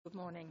Good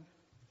morning.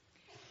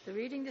 The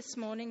reading this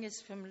morning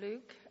is from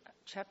Luke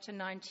chapter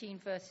 19,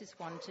 verses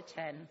 1 to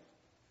 10.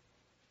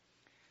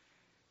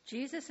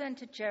 Jesus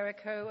entered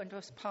Jericho and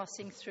was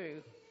passing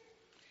through.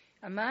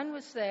 A man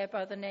was there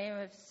by the name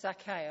of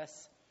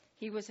Zacchaeus.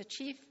 He was a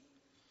chief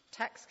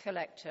tax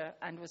collector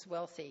and was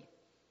wealthy.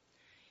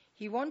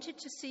 He wanted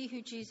to see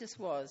who Jesus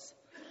was,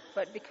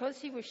 but because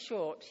he was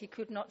short, he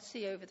could not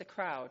see over the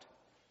crowd.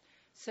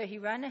 So he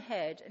ran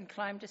ahead and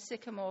climbed a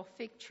sycamore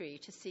fig tree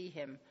to see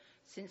him,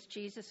 since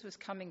Jesus was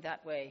coming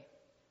that way.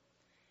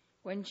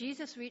 When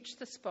Jesus reached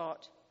the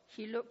spot,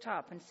 he looked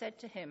up and said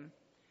to him,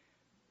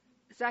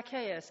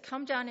 "Zacchaeus,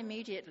 come down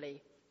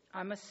immediately.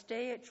 I must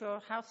stay at your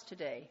house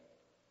today."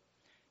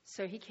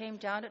 So he came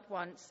down at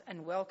once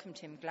and welcomed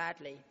him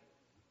gladly.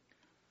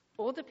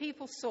 All the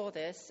people saw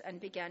this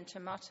and began to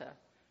mutter,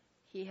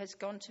 "He has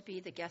gone to be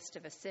the guest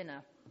of a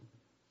sinner."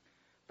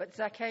 But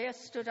Zacchaeus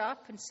stood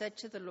up and said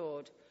to the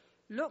Lord,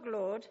 "Look,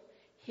 Lord,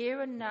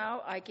 here and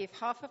now I give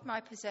half of my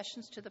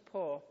possessions to the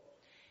poor,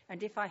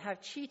 and if I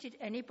have cheated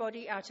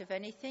anybody out of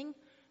anything,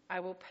 I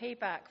will pay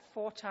back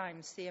 4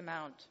 times the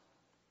amount."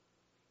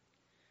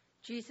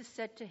 Jesus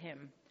said to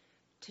him,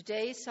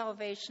 "Today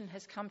salvation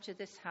has come to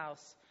this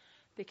house,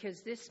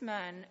 because this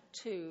man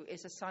too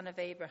is a son of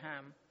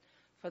Abraham.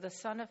 For the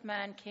Son of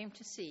Man came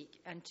to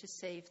seek and to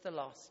save the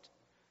lost."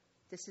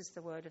 This is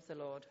the word of the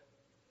Lord.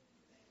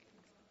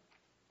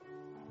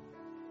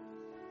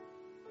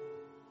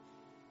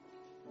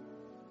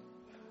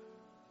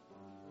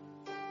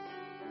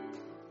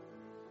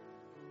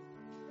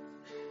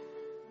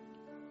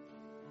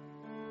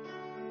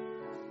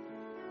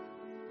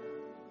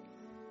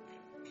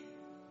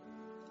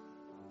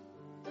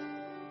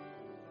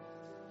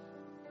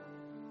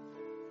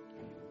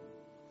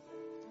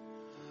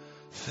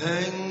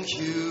 Thank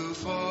you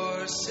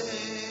for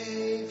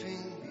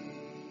saving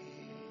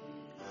me.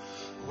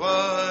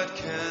 What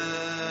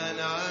can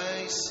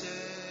I say?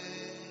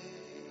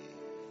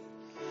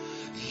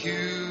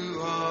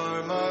 You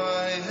are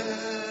my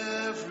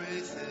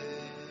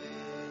everything.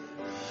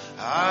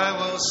 I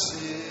will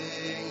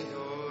sing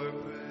your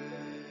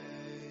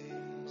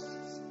praise.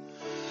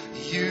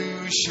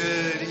 You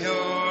shed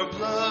your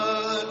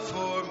blood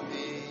for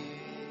me.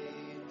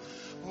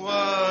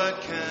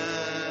 What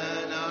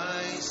can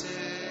I say?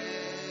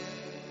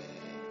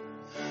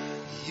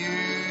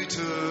 You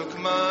took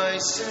my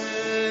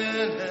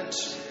sin and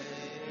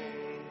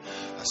shame,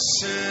 a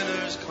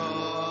sinner's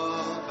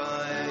call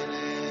by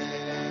name.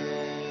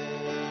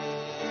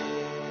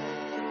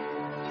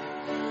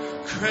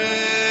 Great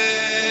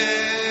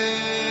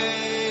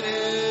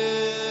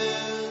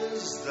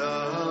is the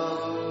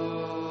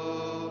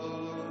Lord.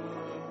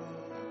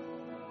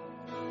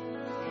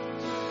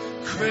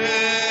 Great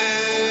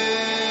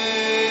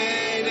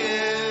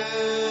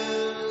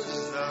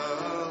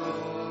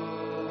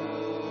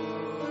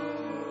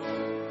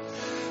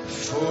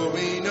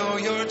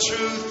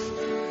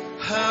truth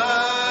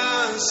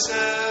has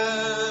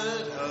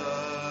set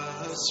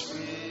us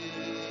free.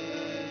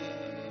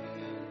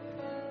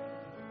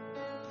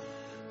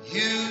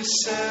 You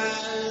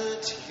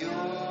set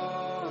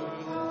your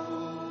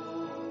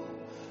hope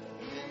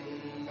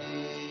in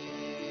me.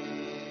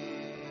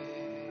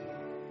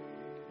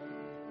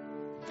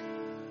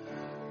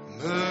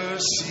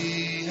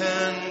 Mercy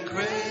and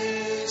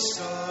grace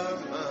are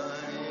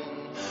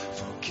mine.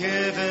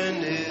 Forgiven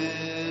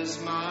is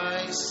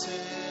my sin.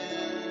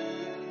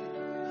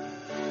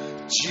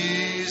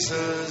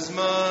 Jesus,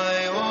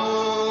 my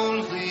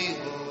only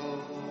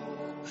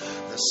hope,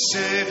 the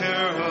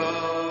Savior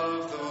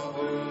of the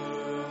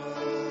world.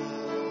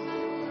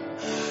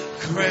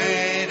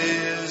 Great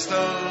is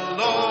the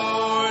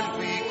Lord,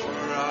 we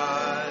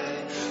cry.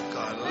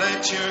 God,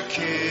 let your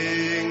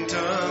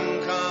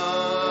kingdom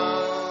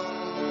come.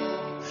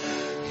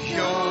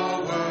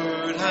 Your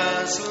word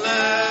has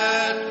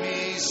let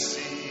me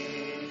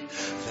see.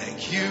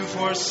 Thank you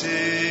for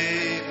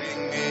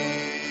saving me.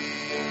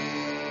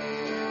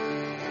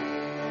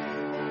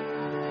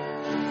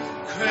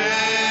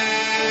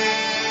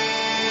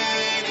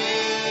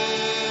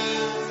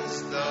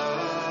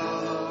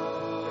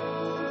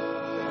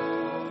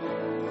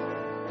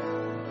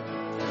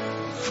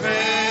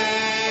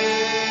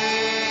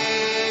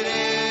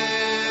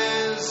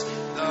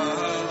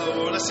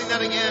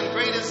 Again,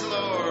 great is the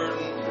Lord.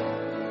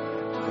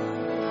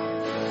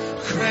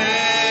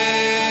 Great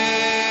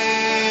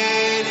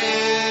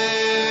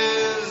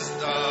is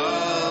the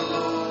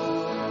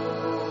Lord.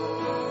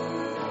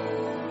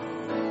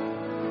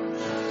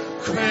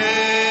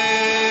 Great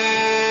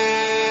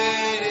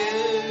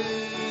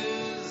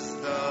is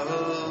the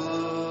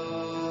Lord.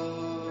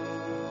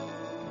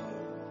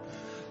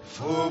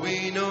 For we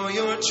know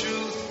your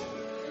truth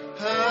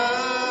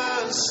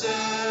has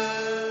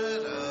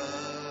set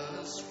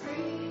us free.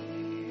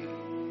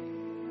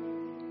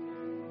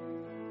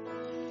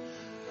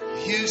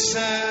 You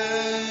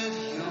set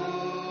your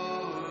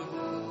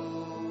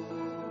hope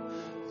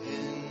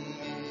in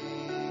me.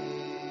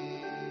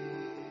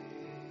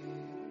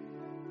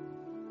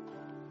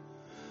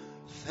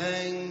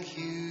 Thank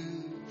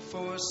you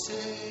for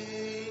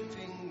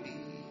saving me.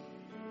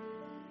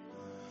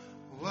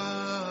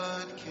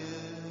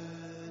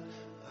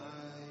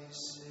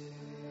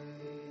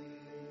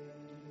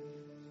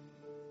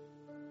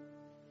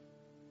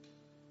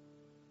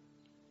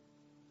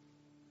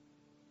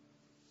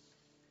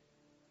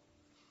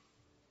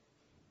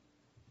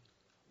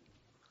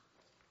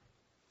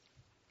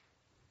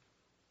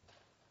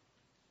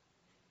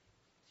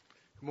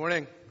 Good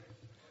morning.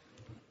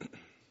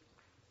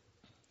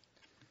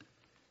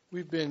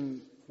 We've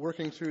been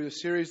working through a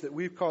series that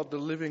we've called The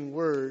Living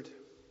Word.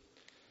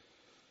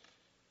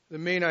 The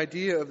main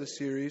idea of the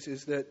series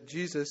is that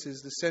Jesus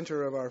is the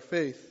center of our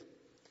faith,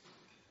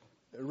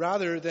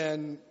 rather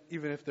than,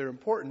 even if they're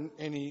important,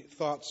 any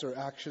thoughts or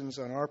actions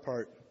on our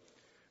part.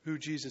 Who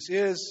Jesus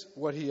is,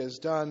 what he has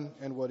done,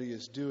 and what he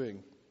is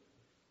doing.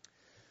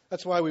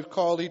 That's why we've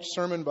called each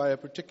sermon by a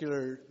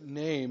particular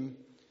name,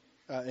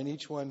 and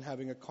each one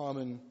having a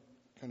common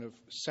kind of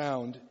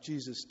sound.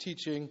 Jesus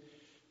teaching,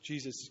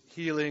 Jesus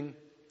healing,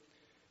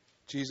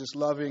 Jesus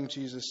loving,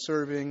 Jesus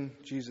serving,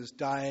 Jesus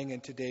dying,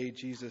 and today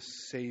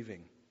Jesus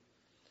saving.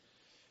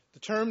 The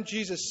term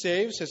Jesus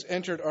saves has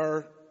entered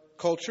our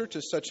culture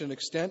to such an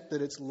extent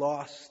that it's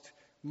lost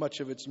much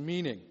of its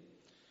meaning,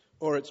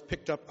 or it's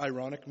picked up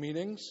ironic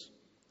meanings.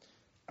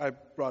 I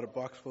brought a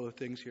box full of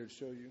things here to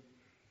show you.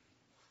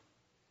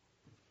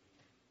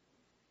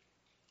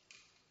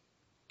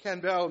 Ken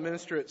Bell,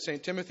 minister at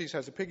St. Timothy's,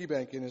 has a piggy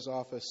bank in his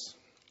office.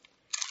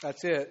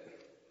 That's it.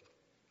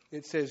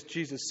 It says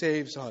Jesus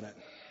saves on it.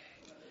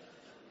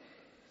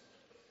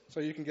 So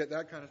you can get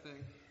that kind of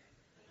thing.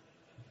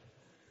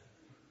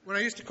 When I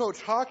used to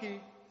coach hockey,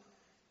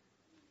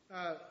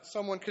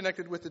 someone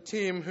connected with the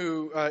team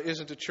who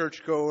isn't a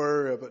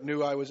churchgoer but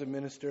knew I was a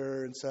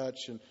minister and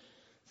such, and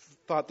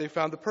thought they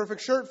found the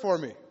perfect shirt for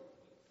me.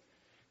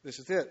 This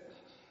is it.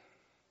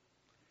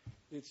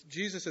 It's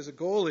Jesus as a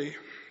goalie,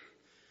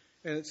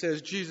 and it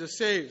says Jesus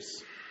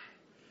saves.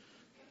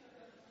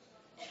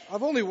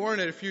 I've only worn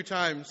it a few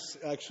times,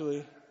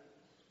 actually.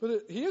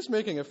 But he is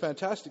making a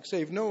fantastic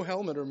save. No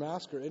helmet or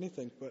mask or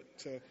anything. But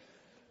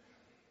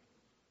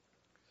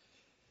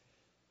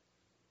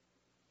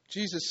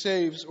Jesus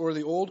saves, or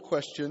the old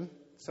question,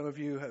 some of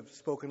you have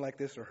spoken like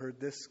this or heard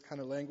this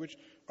kind of language,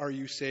 are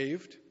you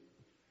saved?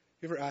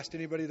 You ever asked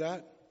anybody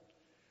that?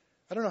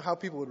 I don't know how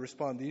people would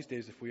respond these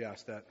days if we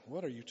asked that.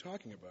 What are you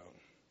talking about?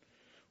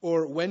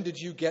 Or when did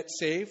you get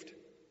saved?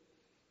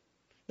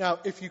 Now,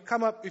 if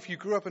you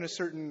grew up in a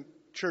certain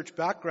church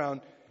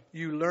background,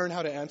 you learn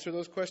how to answer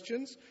those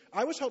questions.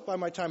 I was helped by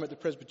my time at the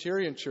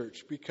Presbyterian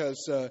Church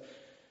because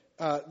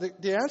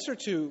the answer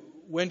to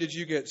when did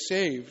you get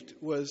saved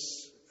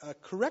was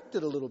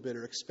corrected a little bit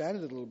or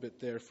expanded a little bit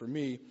there for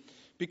me,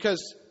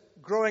 because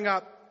growing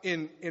up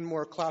in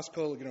more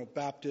classical,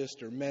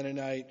 Baptist or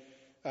Mennonite,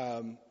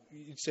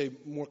 you'd say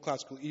more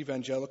classical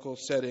evangelical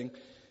setting,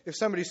 if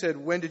somebody said,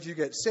 when did you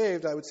get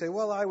saved? I would say,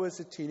 well, I was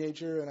a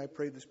teenager and I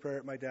prayed this prayer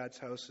at my dad's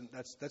house, and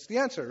that's the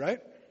answer, right?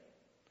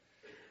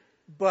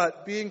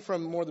 But being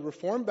from more the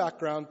Reformed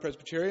background,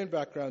 Presbyterian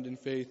background in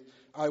faith,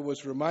 I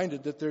was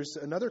reminded that there's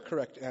another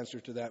correct answer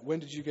to that. When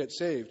did you get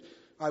saved?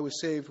 I was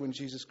saved when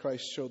Jesus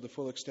Christ showed the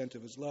full extent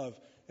of his love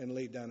and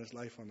laid down his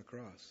life on the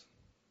cross.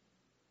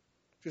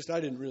 Just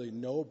I didn't really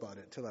know about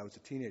it till I was a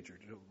teenager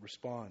to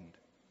respond.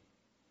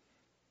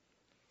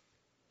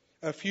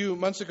 A few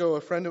months ago,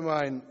 a friend of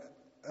mine,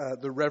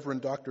 the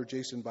Reverend Dr.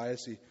 Jason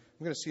Biasi,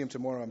 I'm going to see him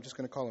tomorrow. I'm just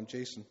going to call him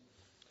Jason.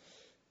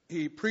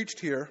 He preached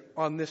here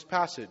on this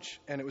passage,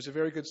 and it was a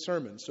very good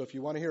sermon. So if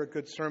you want to hear a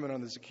good sermon on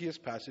the Zacchaeus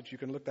passage, you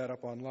can look that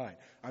up online.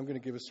 I'm going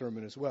to give a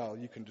sermon as well.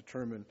 You can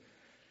determine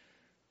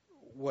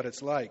what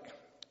it's like.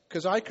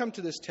 Because I come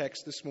to this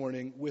text this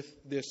morning with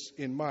this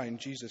in mind,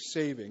 Jesus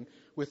saving,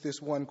 with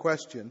this one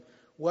question.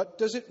 What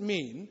does it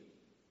mean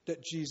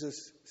that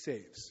Jesus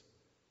saves?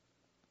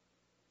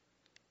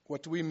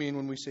 What do we mean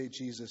when we say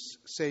Jesus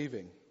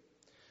saving?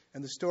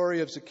 And the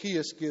story of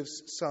Zacchaeus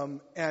gives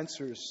some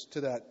answers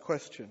to that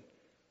question.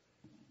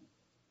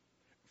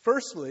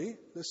 Firstly,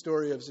 the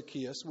story of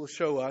Zacchaeus will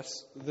show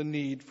us the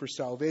need for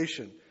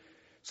salvation.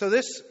 So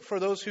this, for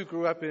those who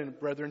grew up in a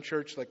Brethren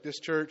church like this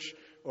church,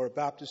 or a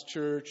Baptist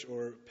church,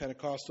 or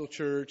Pentecostal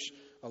church,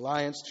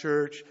 Alliance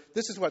church,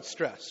 this is what's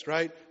stressed,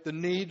 right? The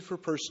need for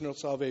personal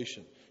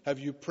salvation. Have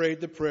you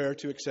prayed the prayer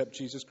to accept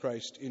Jesus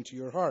Christ into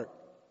your heart?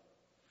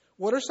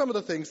 What are some of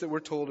the things that we're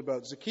told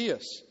about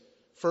Zacchaeus?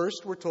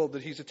 First, we're told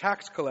that he's a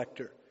tax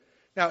collector.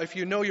 Now, if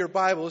you know your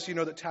Bibles, you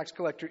know that tax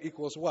collector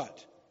equals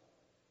what?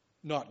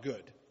 Not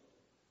good.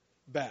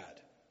 Bad.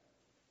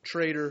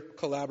 Traitor,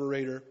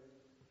 collaborator.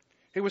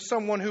 He was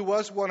someone who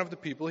was one of the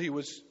people. He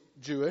was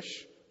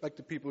Jewish, like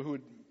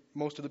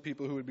most of the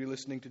people who would be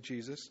listening to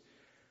Jesus.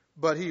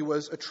 But he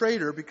was a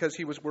traitor because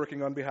he was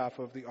working on behalf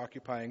of the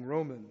occupying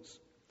Romans.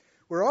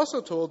 We're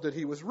also told that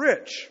he was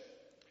rich.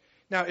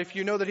 Now, if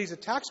you know that he's a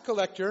tax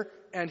collector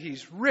and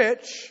he's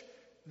rich,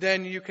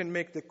 then you can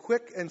make the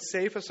quick and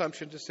safe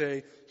assumption to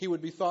say he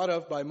would be thought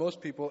of by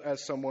most people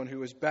as someone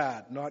who is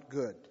bad, not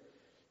good.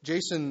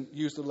 Jason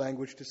used the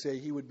language to say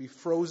he would be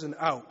frozen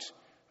out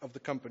of the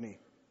company.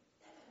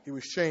 He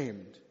was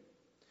shamed.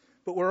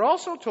 But we're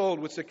also told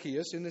with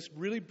Zacchaeus, in this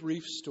really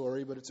brief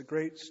story, but it's a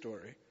great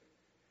story,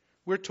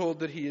 we're told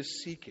that he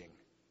is seeking.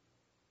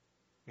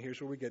 And here's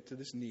where we get to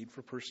this need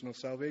for personal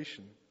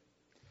salvation.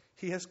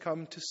 He has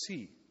come to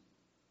see.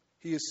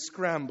 He is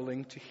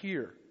scrambling to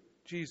hear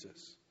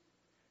Jesus.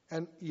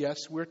 And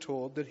yes, we're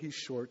told that he's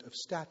short of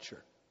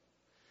stature.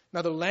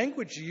 Now, the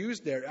language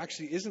used there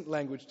actually isn't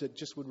language that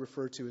just would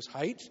refer to his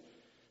height.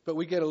 But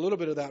we get a little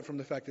bit of that from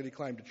the fact that he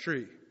climbed a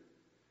tree.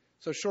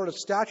 So short of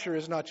stature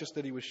is not just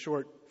that he was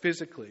short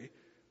physically,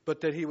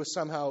 but that he was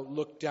somehow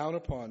looked down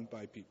upon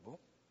by people.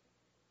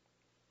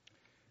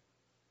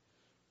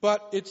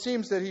 But it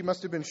seems that he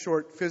must have been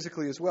short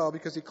physically as well,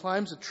 because he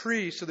climbs a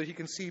tree so that he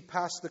can see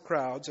past the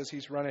crowds as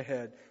he's run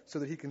ahead, so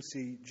that he can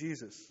see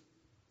Jesus.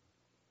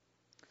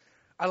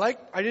 I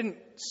didn't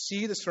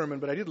see the sermon,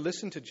 but I did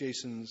listen to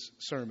Jason's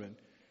sermon.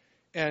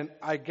 And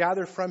I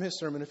gather from his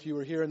sermon, if you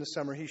were here in the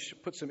summer, he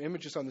put some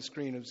images on the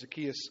screen of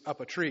Zacchaeus up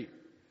a tree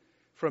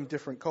from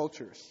different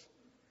cultures,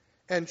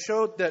 and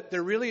showed that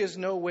there really is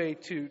no way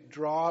to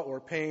draw or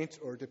paint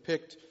or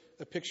depict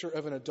a picture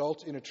of an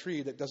adult in a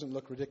tree that doesn't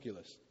look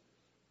ridiculous.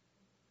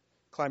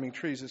 Climbing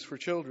trees is for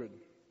children.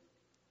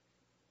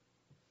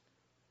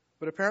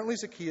 But apparently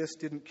Zacchaeus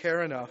didn't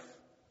care enough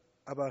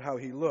about how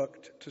he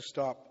looked to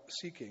stop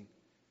seeking.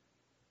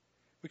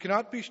 We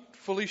cannot be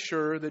fully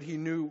sure that he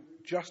knew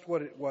just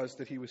what it was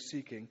that he was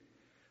seeking,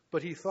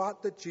 but he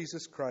thought that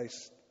Jesus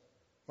Christ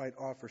might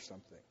offer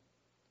something.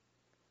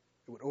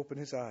 It would open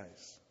his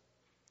eyes.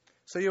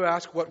 So you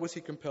ask, what was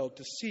he compelled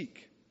to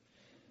seek?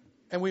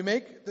 And we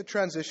make the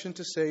transition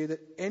to say that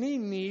any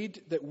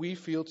need that we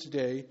feel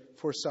today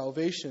for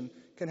salvation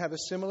can have a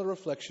similar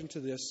reflection to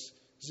this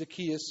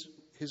Zacchaeus,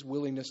 his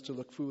willingness to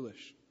look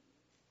foolish.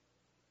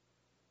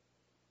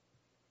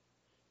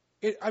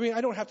 I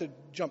don't have to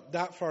jump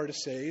that far to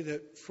say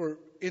that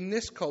in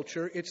this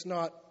culture, it's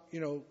not,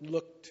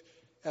 looked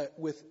at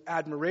with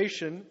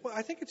admiration. Well,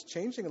 I think it's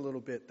changing a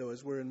little bit, though,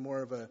 as we're in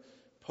more of a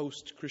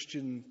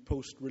post-Christian,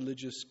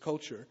 post-religious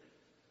culture.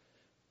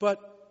 But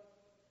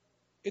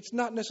you're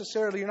not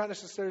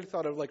necessarily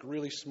thought of like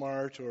really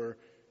smart or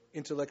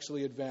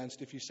intellectually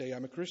advanced if you say,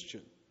 I'm a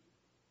Christian.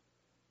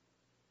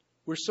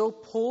 We're so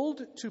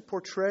pulled to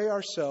portray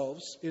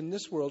ourselves in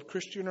this world,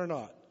 Christian or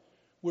not,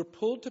 we're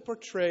pulled to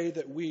portray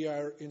that we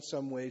are in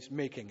some ways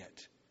making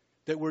it.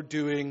 That we're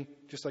doing,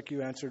 just like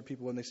you answered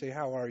people when they say,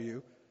 how are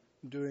you?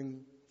 I'm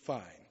doing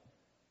fine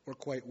or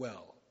quite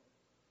well.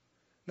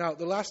 Now,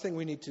 the last thing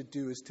we need to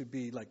do is to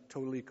be like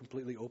totally,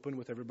 completely open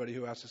with everybody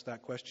who asks us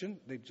that question.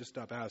 They just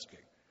stop asking.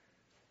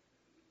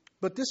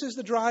 But this is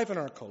the drive in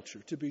our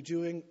culture, to be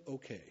doing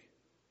okay,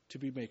 to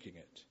be making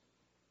it.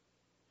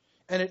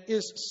 And it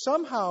is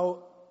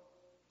somehow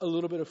a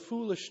little bit of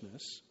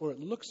foolishness, or it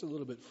looks a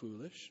little bit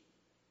foolish,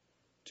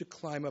 to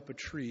climb up a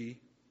tree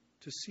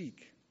to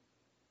seek.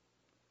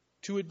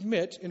 To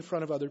admit in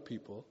front of other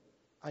people,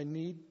 I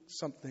need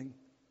something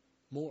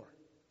more.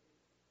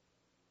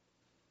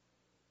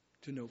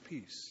 To know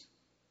peace.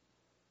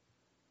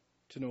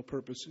 To know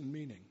purpose and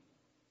meaning.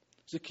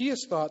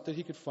 Zacchaeus thought that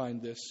he could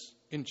find this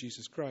in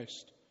Jesus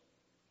Christ.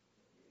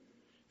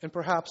 And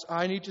perhaps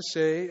I need to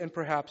say, and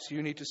perhaps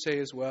you need to say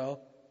as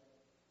well,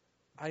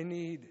 I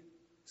need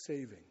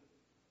saving.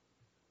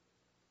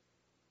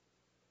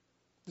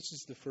 This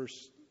is the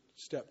first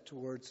step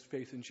towards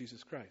faith in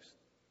Jesus Christ.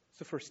 It's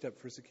the first step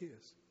for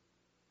Zacchaeus.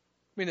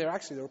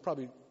 There were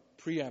probably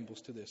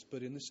preambles to this,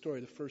 but in this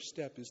story, the first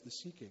step is the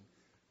seeking.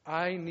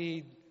 I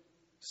need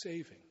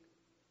saving.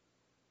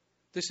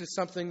 This is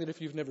something that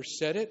if you've never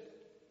said it,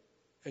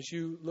 as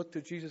you look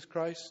to Jesus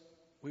Christ,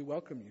 we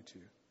welcome you to.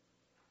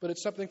 But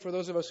it's something for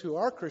those of us who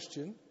are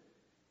Christian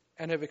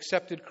and have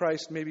accepted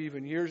Christ maybe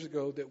even years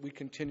ago that we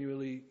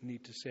continually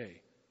need to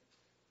say,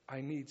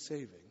 I need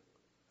saving.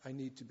 I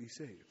need to be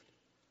saved.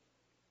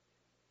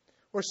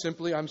 Or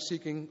simply, I'm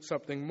seeking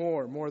something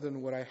more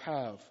than what I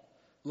have.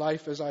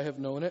 Life as I have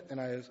known it and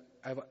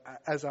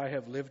as I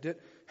have lived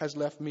it has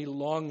left me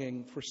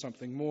longing for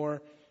something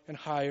more and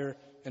higher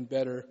and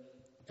better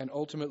and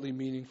ultimately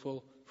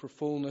meaningful, for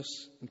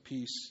fullness and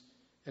peace,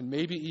 and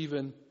maybe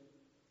even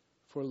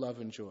for love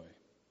and joy.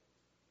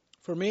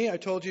 For me, I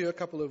told you a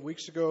couple of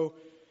weeks ago,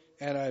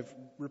 and I've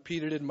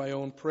repeated it in my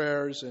own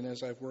prayers and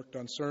as I've worked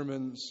on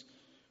sermons,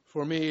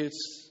 for me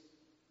it's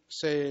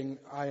saying,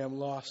 I am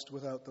lost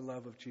without the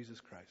love of Jesus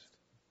Christ.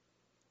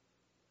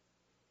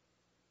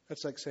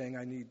 That's like saying,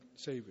 I need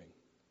saving.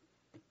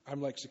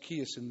 I'm like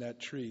Zacchaeus in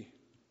that tree,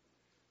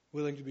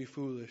 willing to be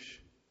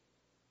foolish.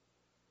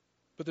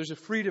 But there's a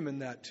freedom in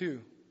that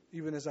too,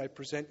 even as I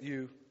present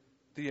you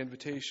the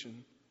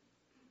invitation.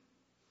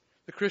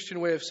 The Christian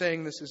way of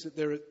saying this is that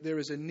there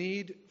is a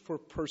need for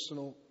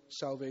personal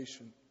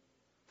salvation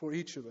for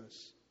each of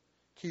us.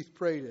 Keith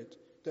prayed it,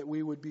 that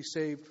we would be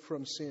saved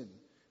from sin,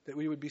 that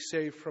we would be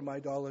saved from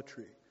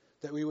idolatry,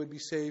 that we would be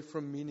saved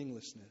from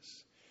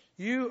meaninglessness.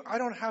 I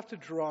don't have to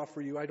draw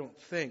for you, I don't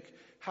think,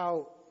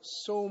 how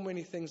so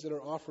many things that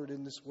are offered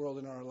in this world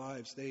in our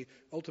lives, they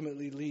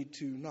ultimately lead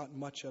to not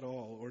much at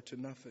all or to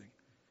nothing.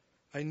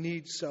 I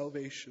need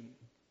salvation.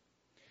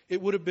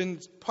 It would have been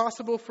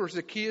possible for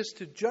Zacchaeus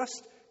to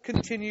just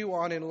continue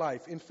on in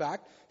life. In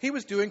fact, he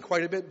was doing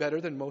quite a bit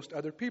better than most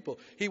other people.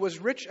 He was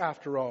rich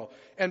after all.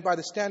 And by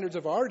the standards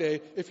of our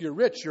day, if you're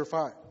rich, you're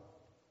fine.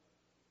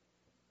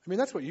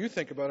 That's what you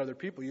think about other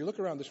people. You look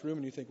around this room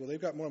and you think, well,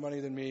 they've got more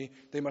money than me.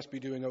 They must be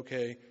doing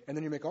okay. And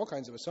then you make all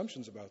kinds of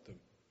assumptions about them.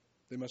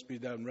 They must be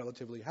down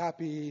relatively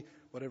happy,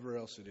 whatever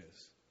else it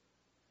is.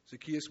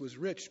 Zacchaeus was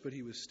rich, but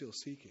he was still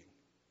seeking.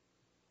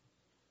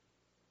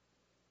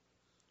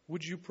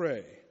 would you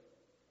pray?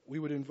 We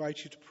would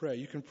invite you to pray.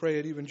 You can pray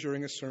it even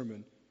during a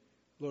sermon.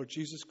 Lord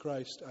Jesus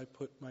Christ, I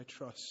put my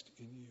trust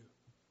in you.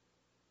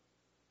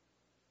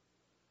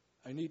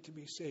 I need to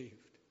be saved.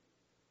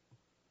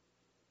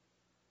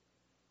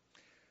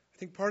 I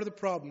think part of the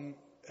problem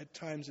at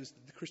times is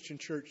that the Christian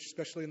church,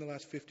 especially in the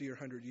last 50 or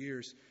 100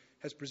 years,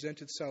 has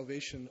presented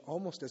salvation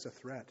almost as a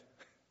threat.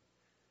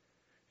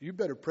 You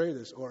better pray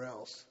this or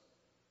else.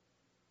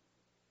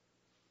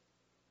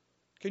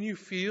 Can you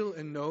feel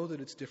and know that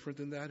it's different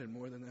than that and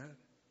more than that?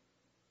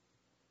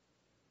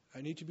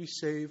 I need to be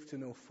saved to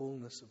know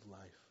fullness of life.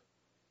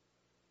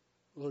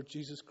 Lord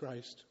Jesus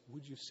Christ,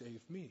 would you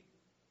save me?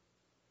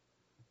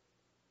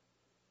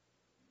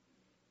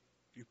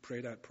 If you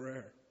pray that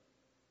prayer,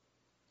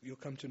 you'll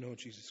come to know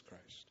Jesus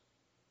Christ.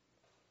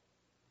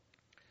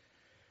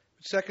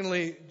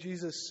 Secondly,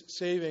 Jesus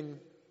saving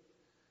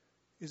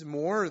is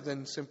more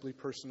than simply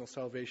personal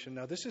salvation.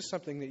 Now, this is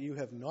something that you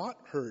have not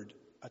heard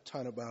a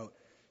ton about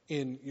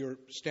in your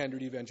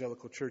standard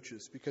evangelical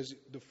churches, because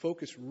the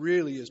focus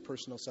really is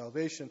personal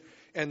salvation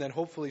and then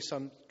hopefully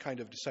some kind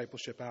of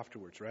discipleship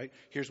afterwards, right?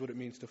 Here's what it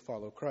means to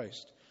follow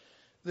Christ.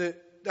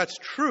 That's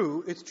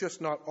true. It's just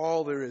not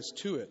all there is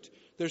to it.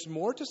 There's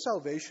more to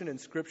salvation in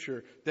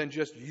Scripture than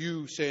just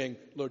you saying,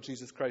 Lord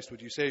Jesus Christ,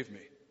 would you save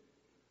me?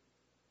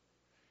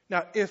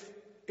 Now, if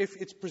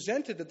it's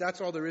presented that that's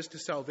all there is to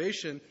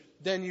salvation,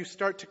 then you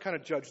start to kind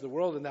of judge the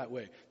world in that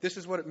way. This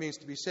is what it means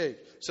to be saved.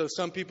 So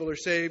some people are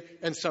saved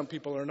and some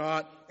people are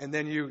not. And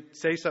then you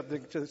say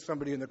something to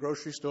somebody in the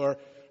grocery store,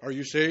 are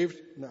you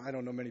saved? No, I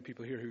don't know many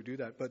people here who do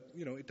that, but,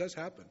 it does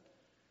happen.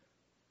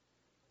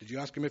 Did you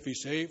ask him if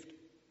he's saved?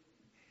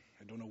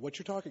 I don't know what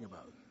you're talking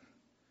about.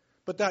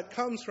 But that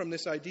comes from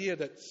this idea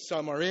that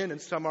some are in and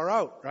some are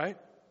out, right?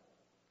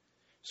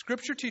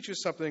 Scripture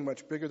teaches something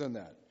much bigger than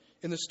that.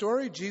 In the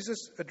story,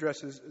 Jesus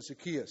addresses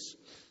Zacchaeus.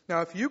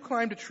 Now, if you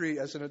climbed a tree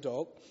as an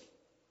adult,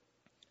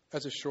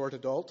 as a short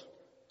adult,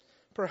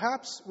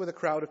 perhaps with a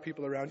crowd of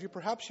people around you,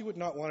 perhaps you would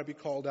not want to be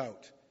called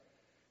out.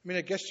 I mean,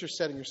 I guess you're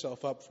setting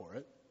yourself up for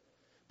it.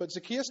 But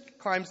Zacchaeus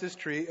climbs this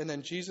tree, and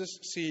then Jesus,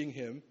 seeing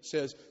him,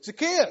 says,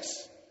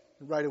 Zacchaeus!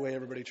 And right away,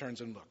 everybody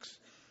turns and looks.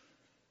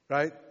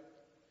 Right?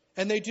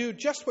 And they do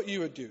just what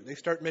you would do. They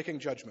start making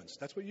judgments.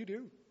 That's what you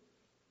do.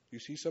 You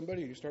see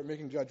somebody, you start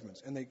making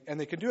judgments. And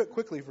they can do it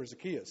quickly for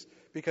Zacchaeus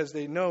because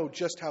they know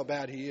just how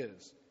bad he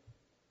is.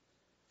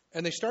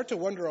 And they start to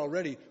wonder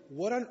already,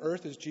 what on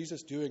earth is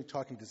Jesus doing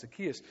talking to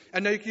Zacchaeus?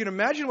 And now you can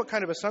imagine what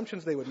kind of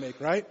assumptions they would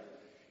make, right?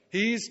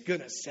 He's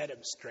going to set him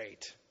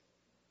straight.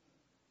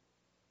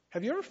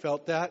 Have you ever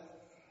felt that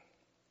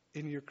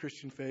in your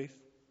Christian faith?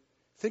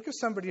 Think of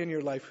somebody in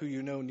your life who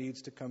you know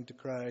needs to come to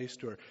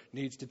Christ or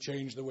needs to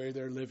change the way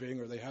they're living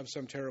or they have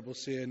some terrible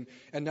sin.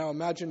 And now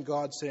imagine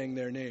God saying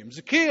their name.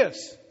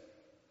 Zacchaeus!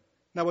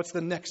 Now what's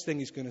the next thing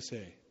he's going to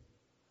say?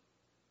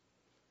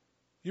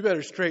 You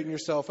better straighten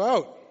yourself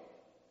out.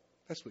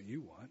 That's what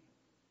you want.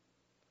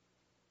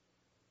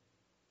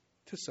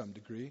 To some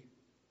degree.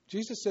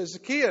 Jesus says,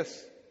 Zacchaeus,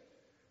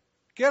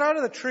 get out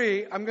of the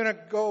tree. I'm going to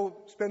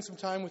go spend some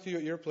time with you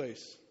at your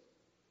place.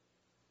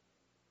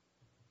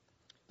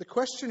 The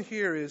question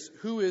here is,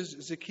 who is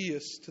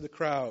Zacchaeus to the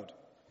crowd?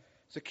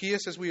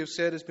 Zacchaeus, as we have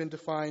said, has been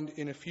defined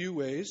in a few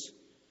ways.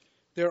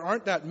 There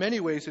aren't that many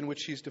ways in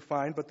which he's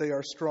defined, but they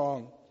are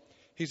strong.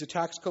 He's a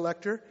tax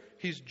collector.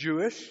 He's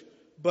Jewish,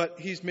 but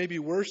he's maybe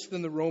worse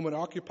than the Roman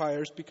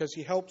occupiers because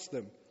he helps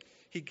them.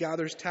 He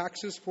gathers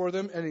taxes for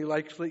them, and he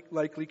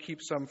likely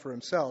keeps some for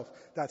himself.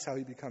 That's how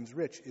he becomes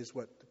rich, is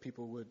what the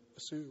people would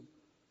assume.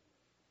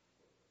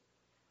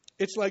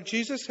 It's like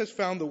Jesus has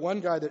found the one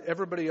guy that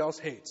everybody else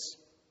hates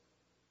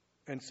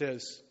and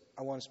says,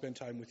 I want to spend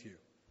time with you.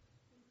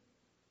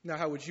 Now,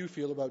 how would you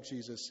feel about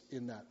Jesus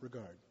in that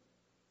regard?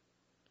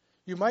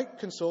 You might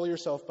console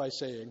yourself by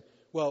saying,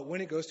 well,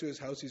 when he goes to his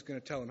house, he's going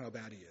to tell him how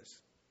bad he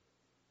is.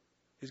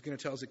 He's going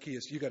to tell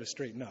Zacchaeus, you got to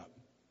straighten up.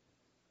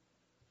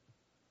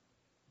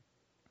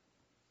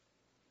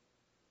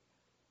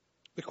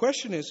 The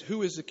question is,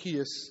 who is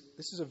Zacchaeus?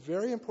 This is a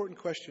very important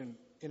question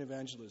in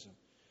evangelism.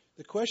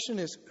 The question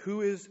is,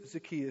 who is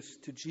Zacchaeus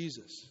to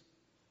Jesus?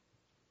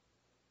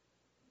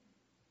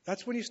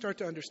 That's when you start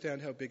to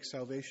understand how big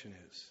salvation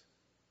is.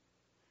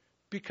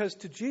 Because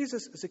to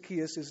Jesus,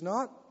 Zacchaeus is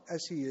not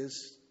as he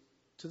is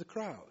to the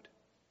crowd.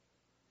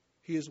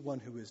 He is one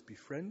who is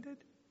befriended.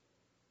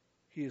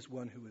 He is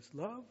one who is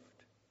loved.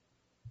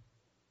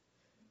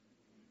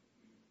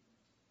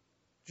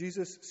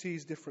 Jesus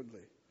sees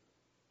differently.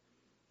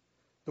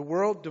 The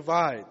world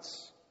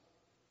divides.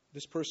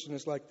 This person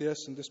is like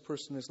this, and this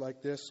person is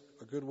like this.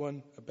 A good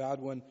one, a bad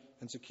one,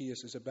 and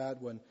Zacchaeus is a bad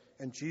one.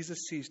 And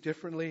Jesus sees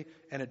differently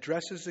and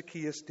addresses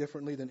Zacchaeus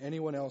differently than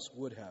anyone else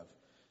would have.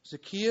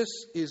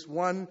 Zacchaeus is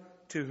one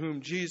to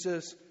whom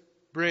Jesus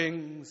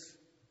brings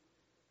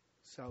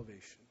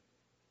salvation.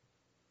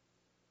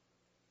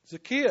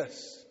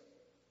 Zacchaeus.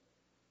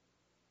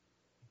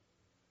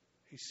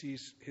 He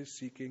sees his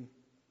seeking.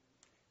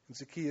 And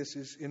Zacchaeus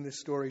is, in this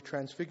story,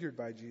 transfigured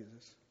by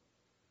Jesus.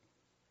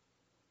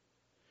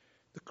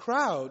 The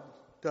crowd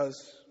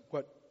does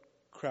what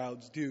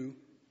crowds do.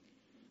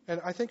 And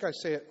I think I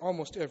say it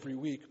almost every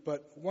week,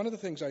 but one of the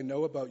things I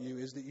know about you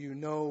is that you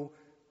know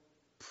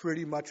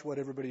pretty much what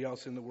everybody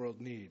else in the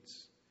world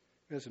needs.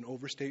 It's an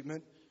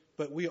overstatement,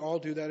 but we all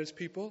do that as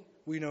people.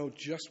 We know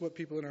just what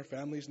people in our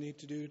families need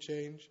to do to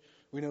change.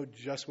 We know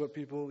just what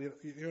people, you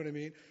know what I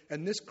mean?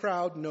 And this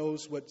crowd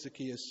knows what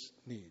Zacchaeus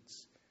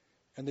needs.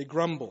 And they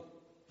grumble.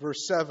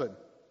 Verse 7.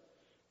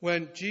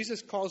 When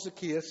Jesus calls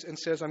Zacchaeus and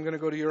says, I'm going to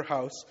go to your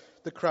house,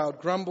 the crowd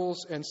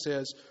grumbles and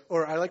says,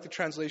 or I like the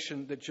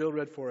translation that Jill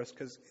read for us,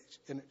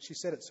 and she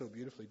said it so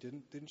beautifully,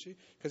 didn't she?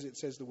 Because it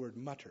says the word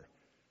mutter.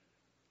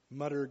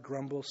 Mutter,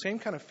 grumble, same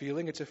kind of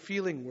feeling. It's a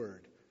feeling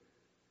word.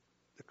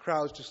 The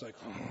crowd's just like,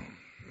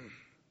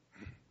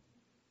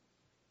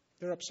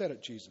 they're upset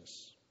at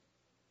Jesus.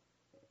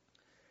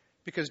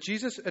 Because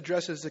Jesus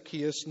addresses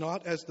Zacchaeus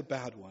not as the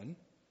bad one,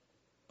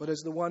 but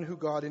as the one who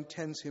God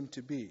intends him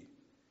to be.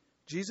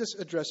 Jesus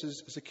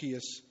addresses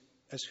Zacchaeus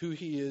as who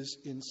he is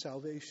in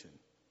salvation.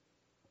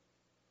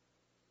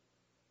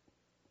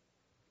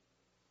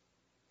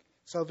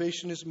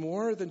 Salvation is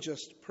more than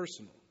just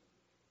personal.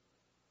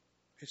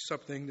 It's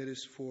something that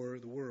is for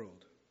the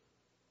world.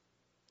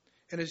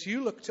 And as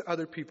you look to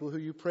other people who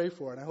you pray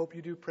for, and I hope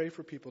you do pray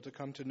for people to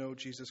come to know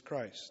Jesus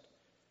Christ,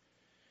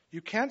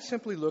 you can't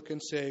simply look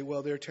and say,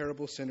 well, they're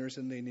terrible sinners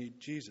and they need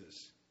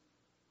Jesus.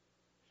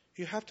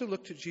 You have to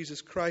look to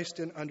Jesus Christ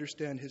and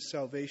understand his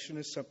salvation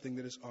is something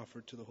that is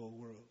offered to the whole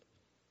world.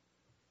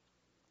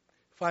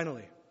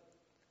 Finally,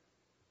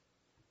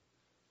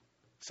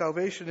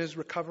 salvation is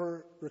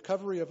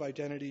recovery of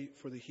identity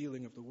for the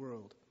healing of the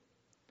world.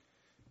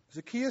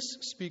 Zacchaeus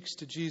speaks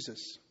to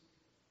Jesus.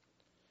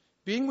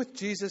 Being with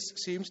Jesus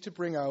seems to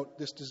bring out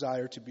this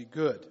desire to be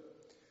good.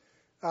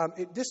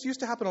 This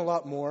used to happen a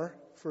lot more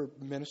for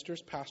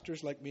ministers,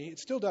 pastors like me. It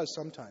still does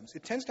sometimes.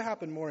 It tends to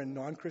happen more in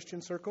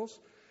non-Christian circles.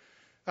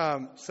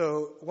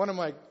 So one of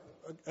my,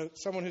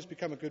 someone who's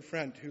become a good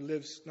friend who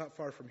lives not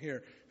far from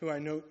here, who I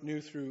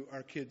knew through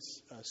our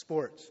kids'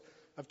 sports.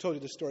 I've told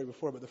you this story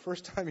before, but the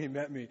first time he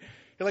met me,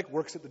 he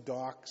works at the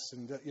docks,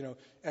 and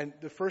and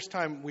the first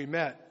time we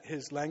met,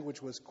 his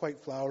language was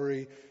quite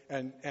flowery,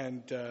 and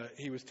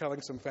he was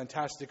telling some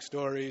fantastic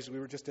stories. We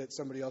were just at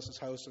somebody else's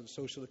house on a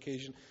social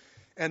occasion.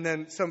 And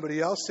then somebody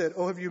else said,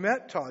 oh, have you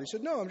met Todd? He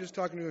said, no, I'm just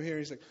talking to him here.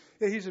 He's like,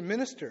 yeah, he's a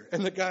minister.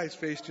 And the guy's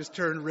face just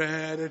turned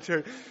red and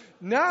turned.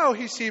 Now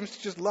he seems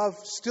to just love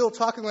still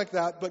talking like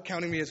that, but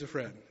counting me as a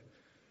friend.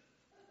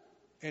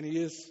 And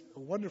he is a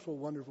wonderful,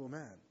 wonderful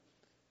man.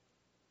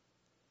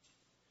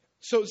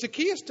 So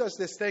Zacchaeus does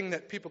this thing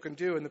that people can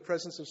do in the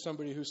presence of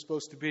somebody who's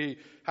supposed to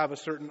have a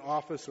certain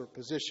office or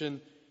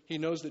position. He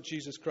knows that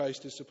Jesus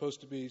Christ is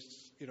supposed to be,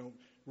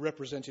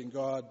 representing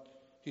God.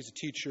 He's a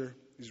teacher.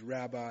 He's a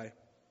rabbi.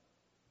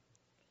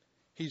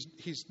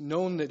 He's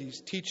known that he's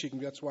teaching.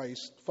 That's why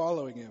he's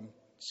following him,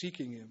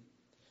 seeking him.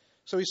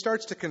 So he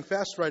starts to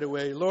confess right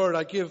away, Lord,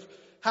 I give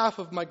half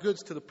of my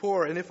goods to the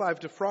poor, and if I've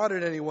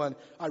defrauded anyone,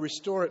 I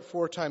restore it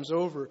 4 times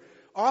over.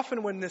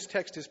 Often when this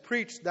text is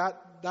preached,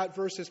 that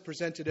verse is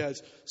presented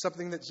as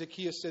something that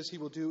Zacchaeus says he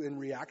will do in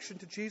reaction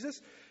to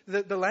Jesus.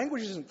 The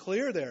language isn't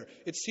clear there.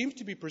 It seems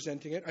to be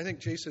presenting it. I think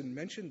Jason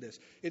mentioned this.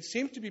 It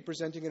seems to be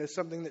presenting it as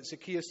something that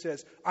Zacchaeus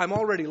says, I'm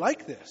already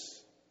like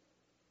this.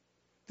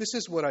 This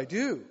is what I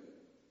do.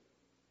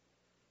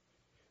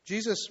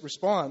 Jesus'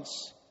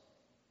 response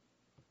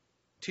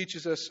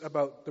teaches us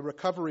about the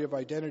recovery of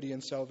identity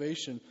and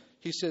salvation.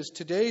 He says,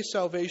 today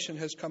salvation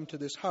has come to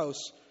this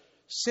house,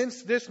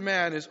 since this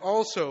man is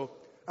also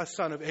a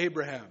son of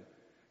Abraham.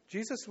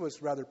 Jesus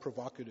was rather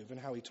provocative in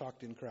how he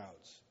talked in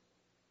crowds.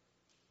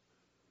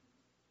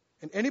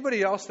 And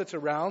anybody else that's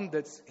around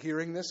that's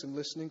hearing this and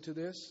listening to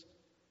this,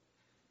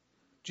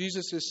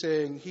 Jesus is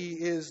saying he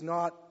is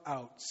not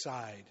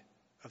outside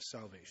of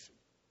salvation.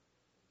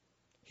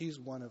 He's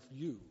one of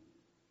you.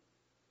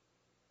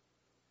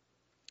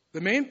 The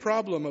main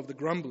problem of the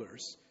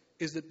grumblers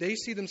is that they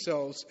see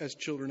themselves as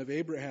children of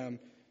Abraham,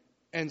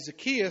 and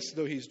Zacchaeus,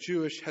 though he's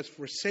Jewish, has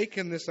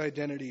forsaken this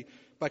identity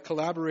by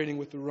collaborating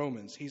with the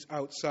Romans. He's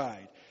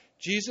outside.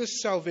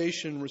 Jesus'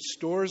 salvation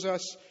restores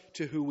us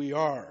to who we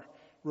are,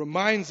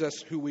 reminds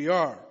us who we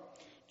are.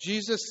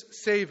 Jesus'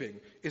 saving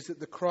is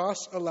that the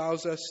cross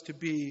allows us to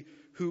be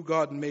who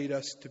God made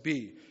us to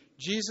be.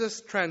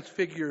 Jesus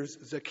transfigures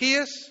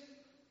Zacchaeus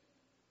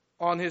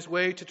on his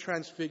way to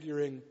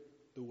transfiguring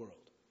the world.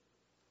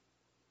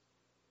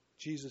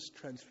 Jesus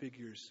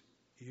transfigures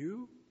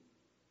you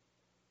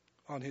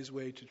on his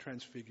way to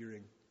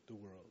transfiguring the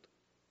world.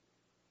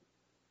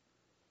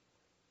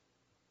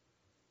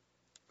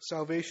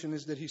 Salvation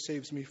is that he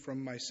saves me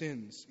from my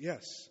sins,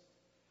 yes.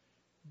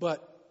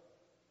 But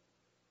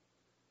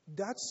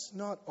that's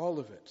not all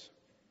of it.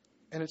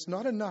 And it's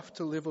not enough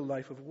to live a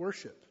life of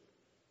worship,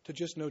 to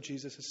just know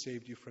Jesus has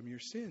saved you from your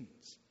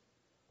sins.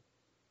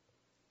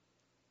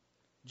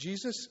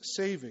 Jesus'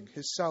 saving,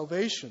 his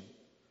salvation,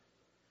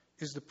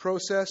 is the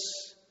process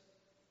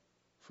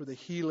for the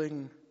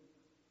healing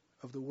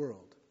of the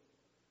world.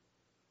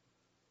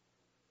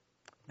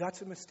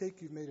 That's a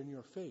mistake you've made in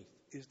your faith,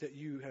 is that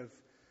you've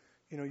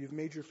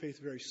made your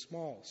faith very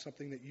small,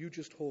 something that you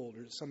just hold,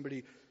 or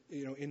somebody,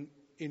 in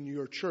in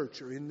your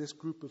church or in this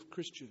group of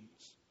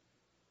Christians.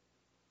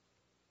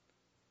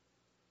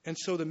 And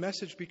so the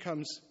message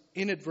becomes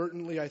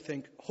inadvertently, I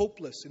think,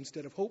 hopeless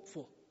instead of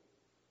hopeful.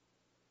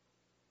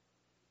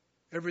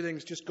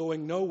 Everything's just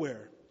going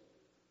nowhere.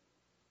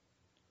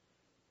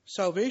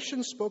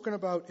 Salvation spoken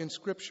about in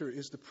Scripture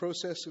is the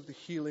process of the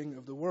healing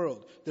of the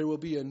world. There will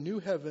be a new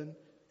heaven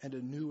and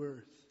a new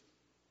earth.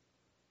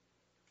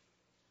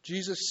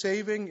 Jesus'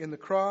 saving in the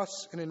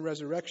cross and in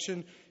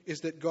resurrection is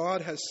that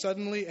God has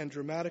suddenly and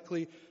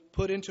dramatically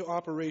put into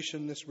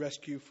operation this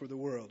rescue for the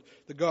world.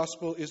 The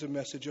gospel is a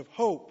message of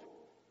hope.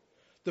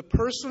 The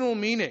personal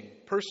meaning,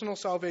 personal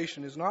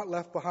salvation, is not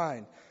left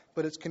behind,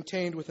 but it's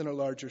contained within a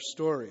larger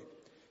story.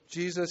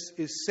 Jesus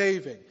is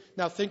saving.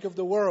 Now think of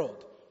the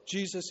world.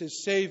 Jesus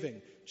is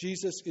saving.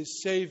 Jesus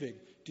is saving.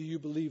 Do you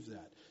believe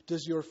that?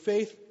 Does your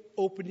faith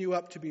open you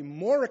up to be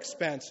more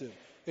expansive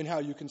in how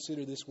you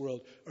consider this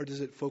world, or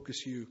does it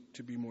focus you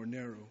to be more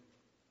narrow?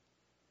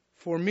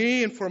 For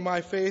me and for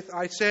my faith,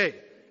 I say,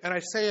 and I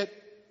say it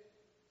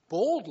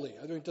boldly.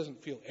 I mean, it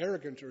doesn't feel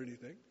arrogant or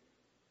anything,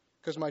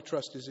 because my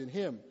trust is in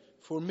Him.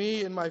 For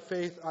me and my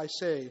faith, I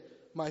say,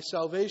 my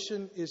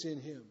salvation is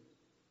in Him.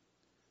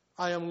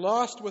 I am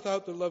lost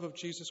without the love of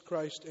Jesus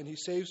Christ, and He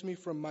saves me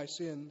from my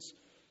sins.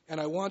 And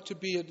I want to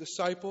be a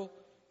disciple,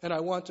 and I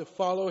want to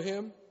follow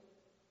Him.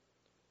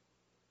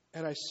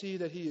 And I see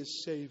that He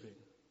is saving,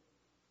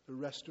 the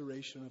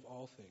restoration of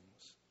all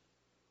things.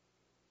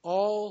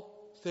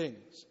 All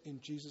things in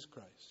Jesus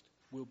Christ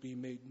will be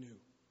made new.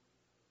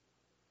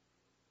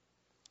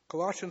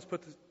 Colossians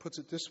puts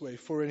it this way: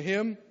 for in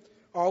Him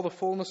all the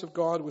fullness of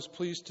God was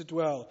pleased to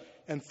dwell,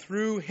 and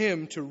through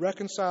Him to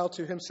reconcile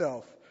to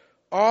Himself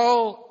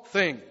all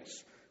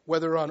things,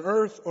 whether on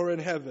earth or in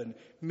heaven,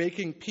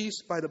 making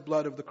peace by the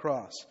blood of the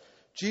cross.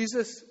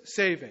 Jesus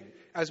saving,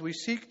 as we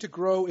seek to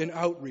grow in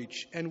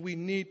outreach, and we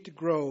need to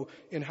grow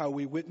in how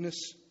we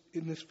witness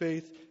in this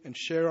faith and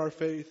share our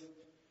faith.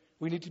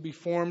 We need to be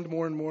formed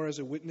more and more as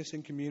a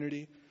witnessing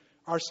community.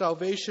 Our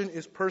salvation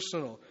is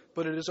personal,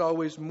 but it is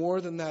always more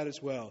than that as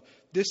well.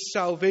 This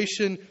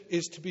salvation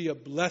is to be a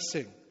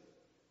blessing,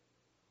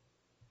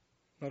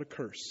 not a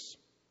curse.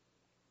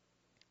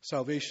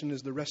 Salvation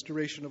is the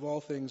restoration of all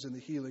things and the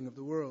healing of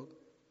the world.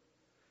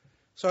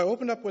 So I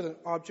opened up with an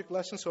object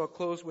lesson, so I'll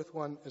close with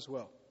one as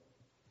well.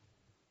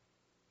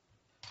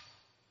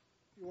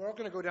 We're all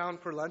going to go down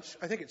for lunch.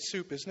 I think it's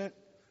soup, isn't it?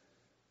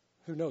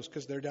 Who knows,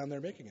 because they're down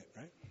there making it,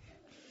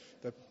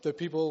 right? The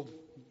people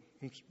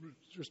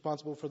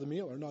responsible for the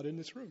meal are not in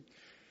this room.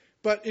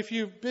 But if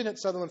you've been at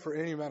Sutherland for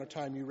any amount of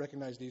time, you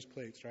recognize these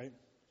plates, right?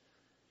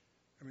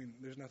 I mean,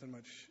 there's nothing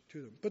much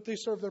to them. But they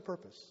serve their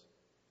purpose.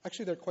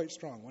 Actually, they're quite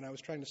strong. When I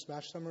was trying to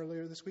smash some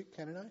earlier this week,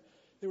 Ken and I,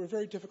 they were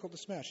very difficult to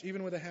smash,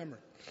 even with a hammer.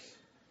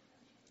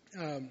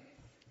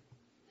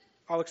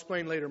 I'll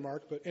explain later,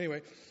 Mark, but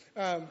anyway.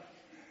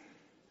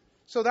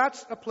 So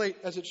that's a plate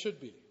as it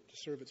should be, to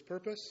serve its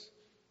purpose,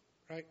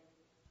 right?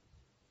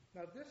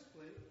 Now this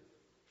plate,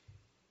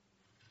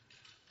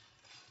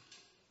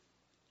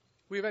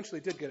 we eventually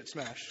did get it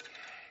smashed.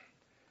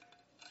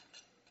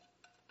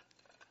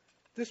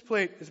 This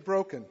plate is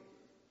broken.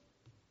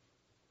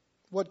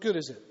 What good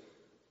is it?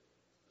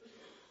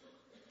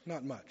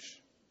 Not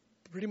much.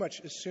 Pretty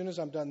much as soon as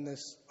I'm done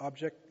this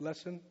object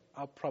lesson,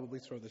 I'll probably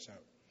throw this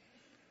out.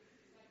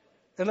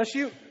 Unless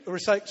you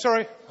recycle,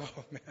 sorry.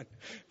 Oh man,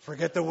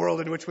 forget the world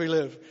in which we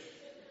live.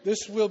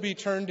 This will be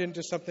turned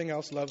into something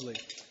else lovely.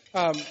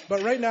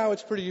 But right now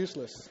it's pretty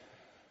useless.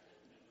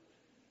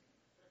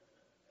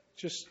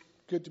 Just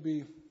good to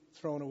be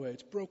thrown away.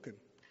 It's broken.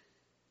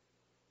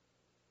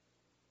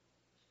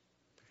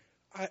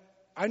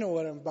 I know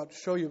what I'm about to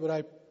show you,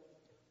 but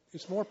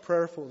it's more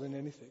prayerful than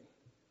anything.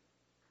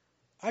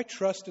 I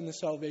trust in the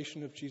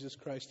salvation of Jesus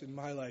Christ in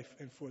my life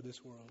and for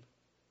this world.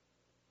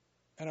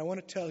 And I want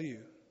to tell you,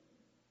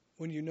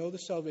 when you know the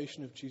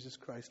salvation of Jesus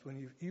Christ, when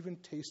you've even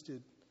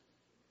tasted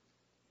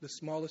the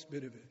smallest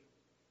bit of it,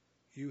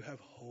 you have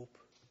hope,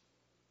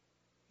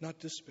 not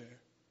despair.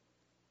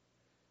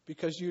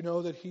 Because you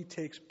know that He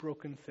takes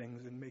broken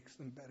things and makes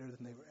them better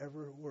than they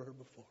ever were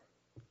before.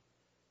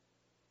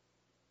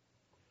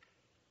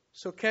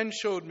 So Ken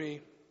showed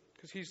me,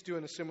 because he's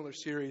doing a similar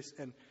series,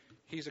 and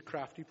he's a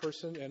crafty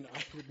person, and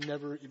I would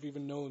never have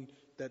even known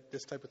that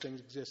this type of thing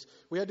exists.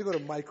 We had to go to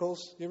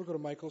Michael's. You ever go to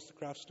Michael's, the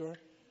craft store?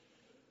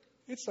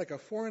 It's like a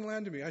foreign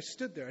land to me. I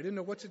stood there. I didn't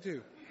know what to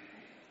do.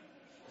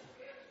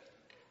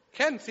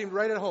 Ken seemed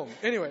right at home.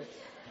 Anyway.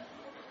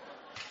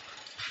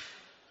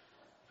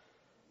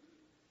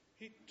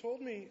 He told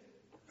me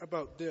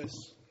about this.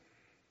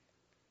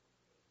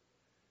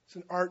 It's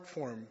an art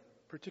form,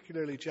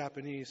 particularly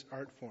Japanese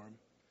art form,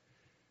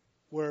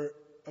 where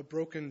a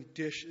broken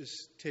dish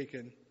is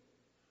taken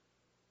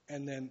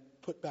and then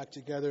put back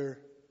together,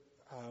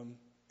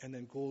 and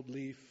then gold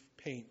leaf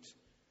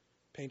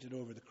painted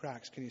over the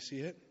cracks. Can you see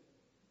it?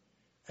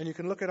 And you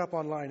can look it up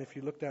online. If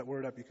you look that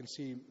word up, you can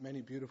see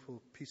many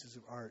beautiful pieces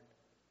of art.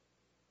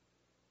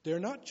 They're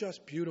not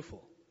just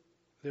beautiful,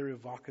 they're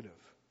evocative.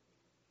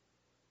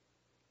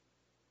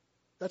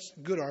 That's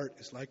good art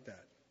is like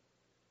that.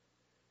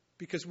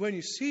 Because when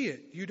you see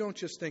it, you don't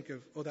just think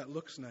of, oh, that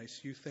looks nice.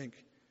 You think,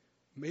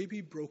 maybe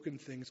broken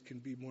things can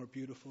be more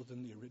beautiful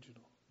than the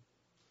original.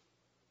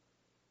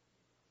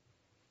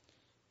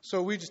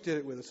 So we just did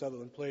it with a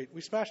Sutherland plate.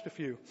 We smashed a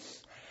few.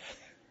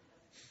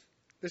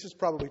 This is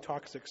probably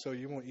toxic, so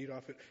you won't eat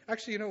off it.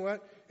 Actually, you know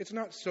what? It's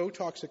not so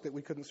toxic that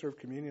we couldn't serve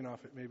communion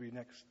off it maybe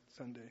next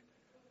Sunday.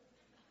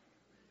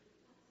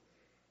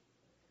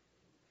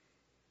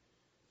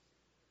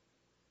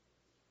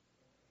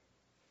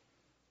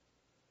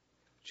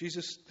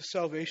 Jesus, the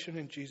salvation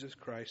in Jesus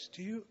Christ.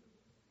 Do you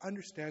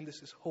understand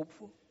this is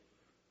hopeful?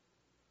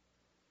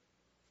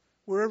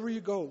 Wherever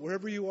you go,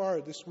 wherever you are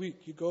this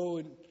week, you go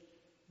and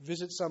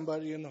visit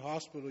somebody in the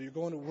hospital, you're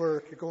going to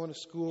work, you're going to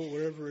school,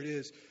 wherever it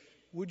is,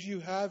 would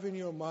you have in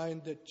your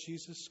mind that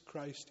Jesus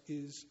Christ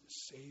is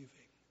saving?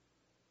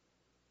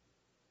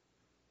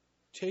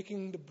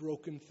 Taking the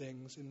broken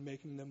things and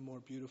making them more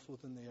beautiful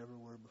than they ever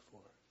were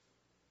before.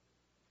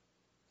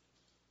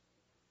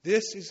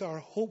 This is our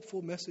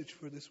hopeful message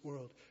for this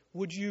world.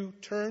 Would you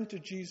turn to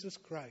Jesus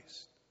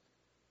Christ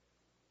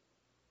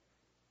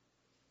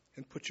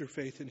and put your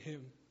faith in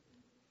Him?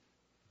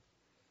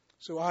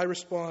 So I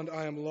respond,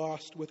 I am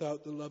lost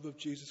without the love of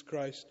Jesus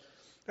Christ.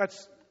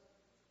 That's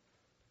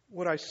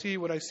what I see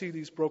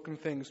these broken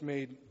things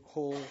made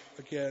whole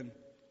again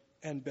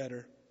and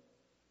better.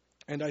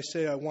 And I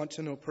say I want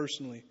to know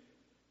personally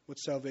what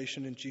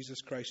salvation in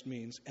Jesus Christ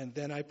means. And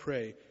then I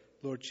pray,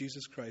 Lord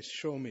Jesus Christ,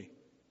 show me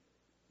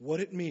what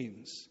it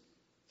means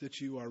that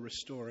you are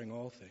restoring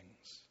all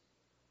things.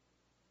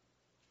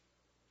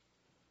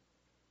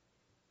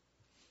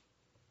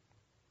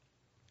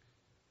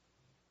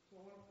 So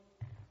I want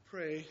to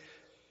pray,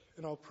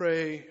 and I'll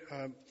pray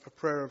a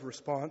prayer of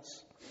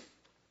response.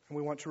 And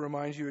we want to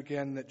remind you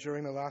again that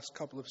during the last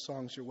couple of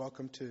songs, you're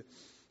welcome to,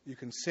 you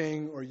can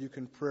sing or you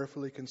can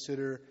prayerfully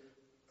consider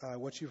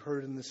what you've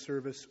heard in this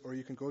service, or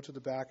you can go to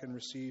the back and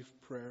receive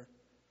prayer.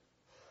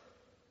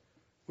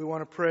 We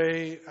want to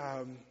pray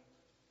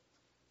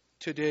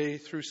today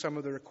through some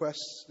of the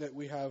requests that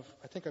we have.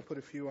 I think I put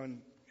a few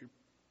on your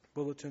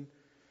bulletin.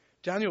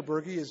 Daniel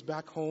Berge is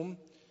back home,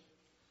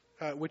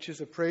 which is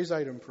a praise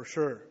item for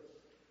sure.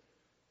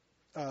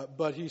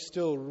 But he's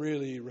still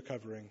really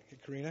recovering. Hey,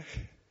 Karina?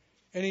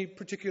 Any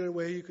particular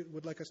way you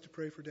would like us to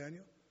pray for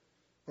Daniel?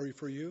 Or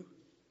for you?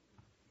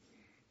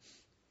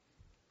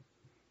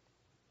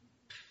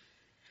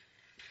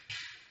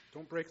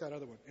 Don't break that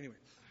other one. Anyway.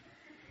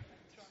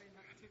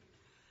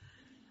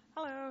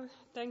 Hello.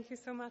 Thank you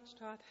so much,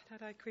 Todd,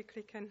 that I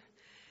quickly can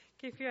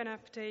give you an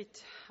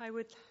update. I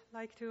would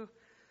like to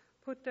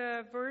put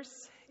the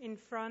verse in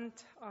front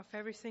of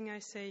everything I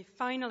say.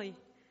 Finally,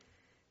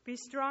 be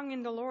strong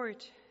in the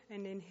Lord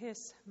and in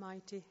His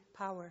mighty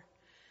power.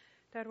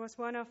 That was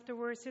one of the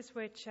verses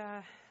which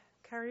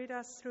carried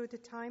us through the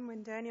time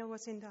when Daniel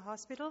was in the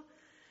hospital.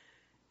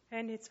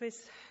 And it's with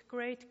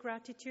great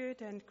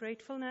gratitude and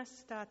gratefulness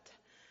that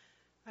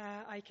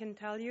I can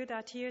tell you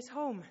that he is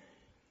home.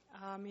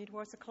 It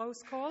was a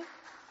close call.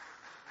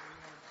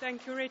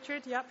 Thank you,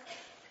 Richard. Yep.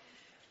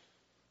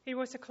 It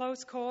was a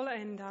close call,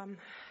 and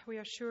we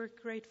are sure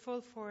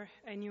grateful for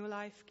a new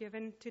life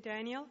given to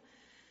Daniel.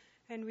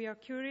 And we are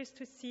curious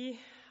to see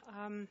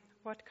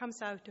what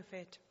comes out of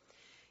it.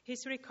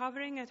 He's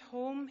recovering at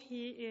home.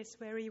 He is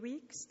very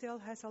weak, still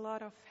has a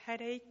lot of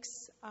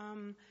headaches,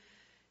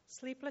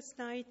 sleepless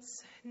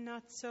nights,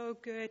 not so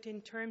good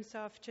in terms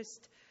of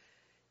just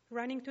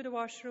running to the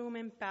washroom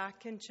and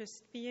back and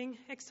just being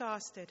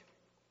exhausted.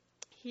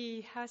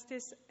 He has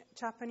this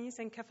Japanese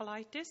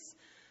encephalitis,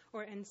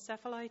 or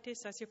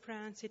encephalitis as you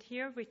pronounce it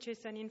here, which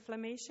is an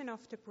inflammation of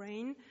the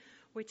brain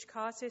which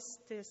causes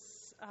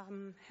this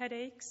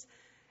headaches.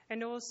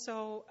 And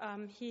also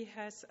he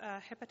has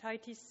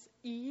hepatitis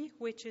E,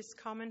 which is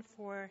common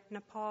for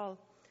Nepal.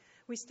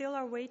 We still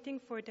are waiting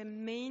for the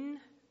main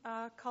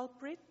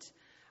culprit,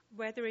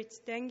 whether it's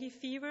dengue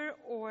fever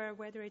or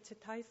whether it's a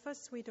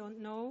typhus, we don't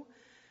know.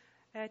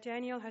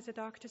 Daniel has a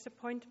doctor's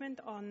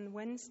appointment on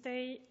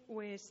Wednesday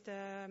with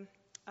the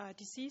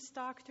deceased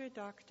doctor,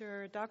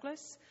 Dr.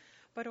 Douglas,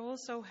 but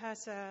also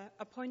has an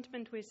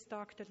appointment with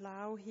Dr.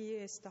 Lau. He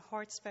is the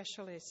heart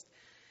specialist.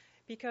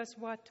 Because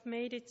what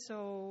made it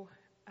so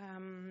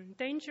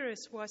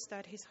dangerous was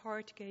that his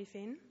heart gave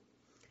in,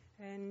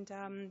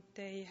 and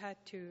they had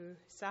to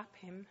zap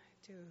him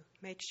to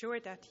make sure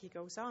that he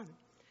goes on.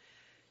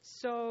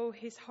 So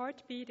his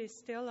heartbeat is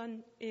still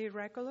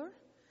irregular,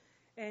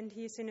 and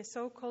he's in a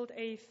so-called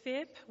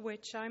AFib,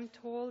 which I'm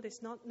told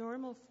is not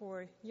normal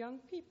for young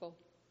people,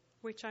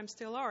 which I'm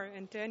still are,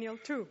 and Daniel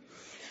too.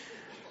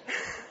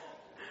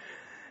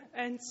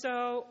 And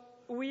so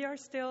we are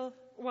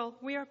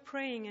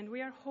praying and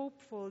we are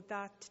hopeful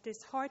that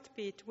this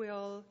heartbeat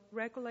will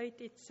regulate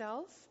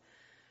itself,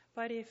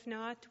 but if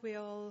not,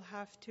 we'll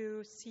have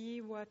to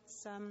see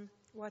what's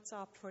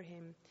up for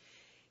him.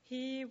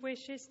 He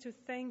wishes to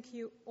thank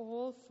you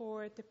all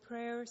for the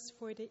prayers,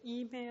 for the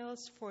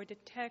emails, for the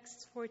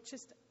texts, for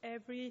just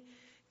every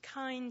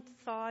kind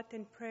thought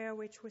and prayer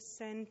which was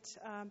sent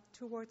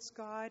towards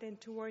God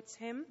and towards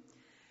him.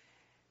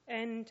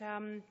 And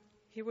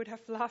He would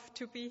have loved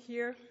to be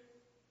here,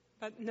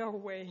 but no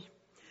way.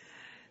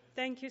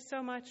 Thank you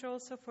so much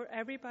also for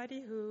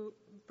everybody who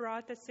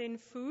brought us in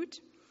food.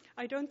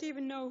 I don't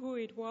even know who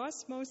it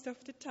was most of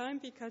the time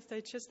because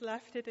they just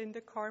left it in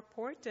the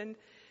carport. And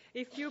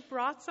if you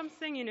brought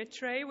something in a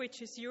tray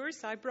which is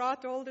yours, I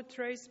brought all the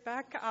trays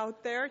back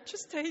out there.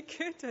 Just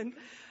take it. And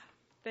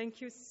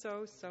thank you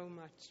so, so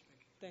much.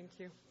 Thank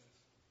you.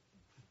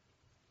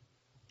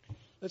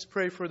 Let's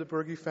pray for the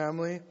Berge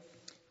family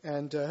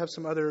and have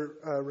some other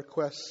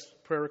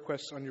prayer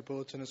requests on your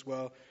bulletin as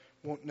well.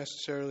 Won't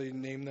necessarily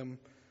name them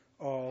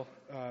all,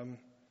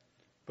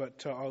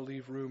 but I'll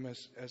leave room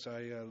as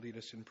I lead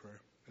us in prayer.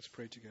 Let's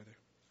pray together.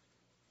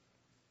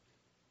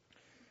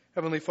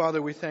 Heavenly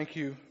Father, we thank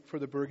you for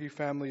the Berge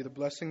family, the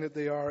blessing that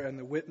they are, and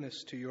the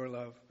witness to your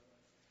love.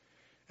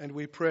 And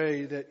we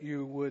pray that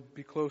you would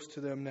be close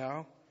to them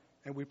now,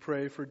 and we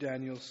pray for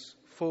Daniel's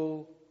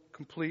full,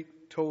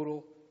 complete,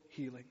 total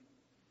healing.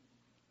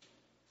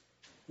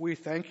 We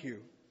thank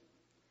you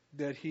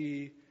that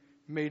he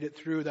made it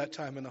through that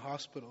time in the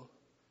hospital.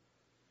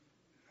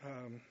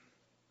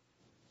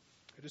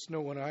 I just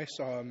know when I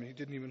saw him, he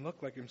didn't even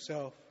look like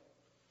himself.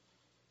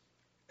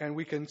 And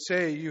we can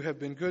say you have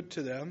been good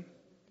to them,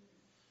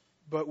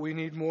 but we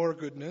need more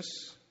goodness.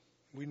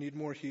 We need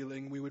more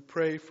healing. We would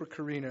pray for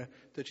Karina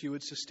that you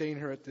would sustain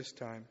her at this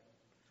time,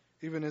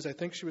 even as I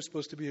think she was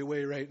supposed to be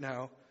away right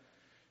now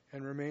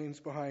and remains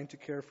behind to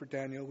care for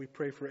Daniel. We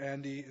pray for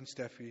Andy and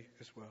Steffi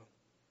as well.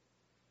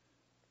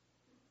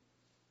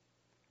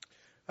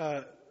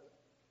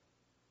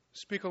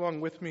 Speak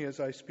along with me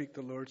as I speak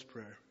the Lord's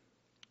Prayer.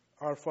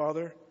 Our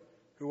Father,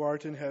 who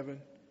art in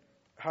heaven,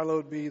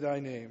 hallowed be thy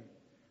name.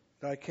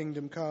 Thy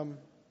kingdom come,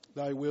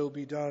 thy will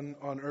be done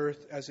on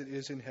earth as it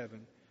is in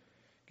heaven.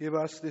 Give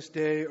us this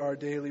day our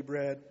daily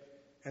bread,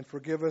 and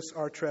forgive us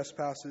our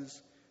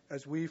trespasses,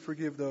 as we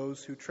forgive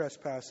those who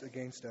trespass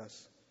against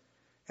us.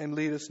 And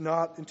lead us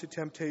not into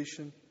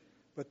temptation,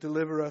 but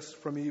deliver us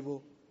from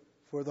evil.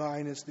 For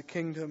thine is the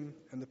kingdom,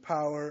 and the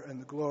power,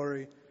 and the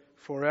glory,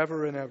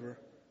 forever and ever.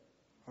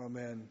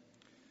 Amen.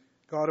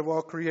 God of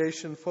all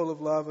creation, full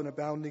of love and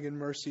abounding in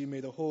mercy, may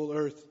the whole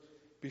earth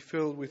be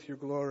filled with your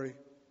glory.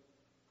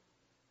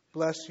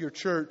 Bless your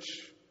church,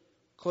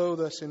 clothe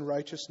us in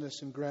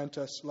righteousness, and grant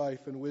us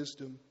life and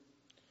wisdom.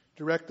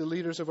 Direct the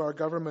leaders of our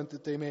government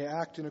that they may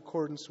act in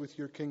accordance with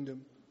your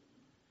kingdom.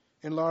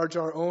 Enlarge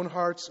our own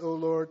hearts, O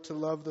Lord, to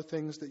love the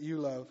things that you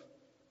love.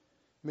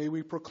 May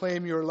we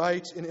proclaim your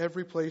light in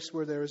every place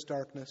where there is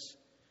darkness.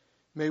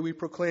 May we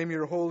proclaim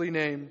your holy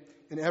name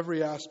in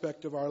every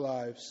aspect of our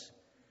lives.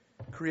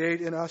 Create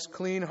in us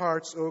clean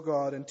hearts, O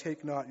God, and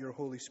take not your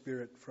Holy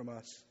Spirit from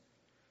us.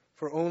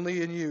 For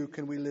only in you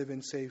can we live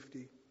in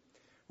safety.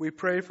 We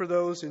pray for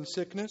those in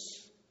sickness,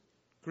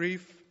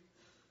 grief,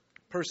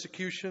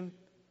 persecution,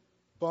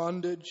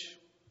 bondage,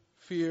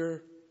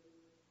 fear,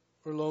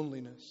 or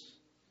loneliness.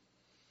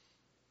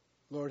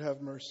 Lord,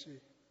 have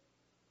mercy.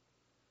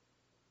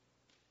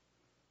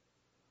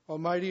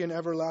 Almighty and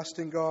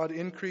everlasting God,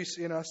 increase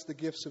in us the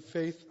gifts of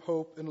faith,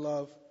 hope, and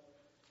love,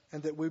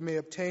 and that we may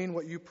obtain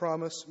what you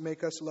promise,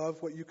 make us love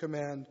what you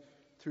command,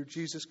 through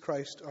Jesus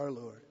Christ our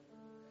Lord.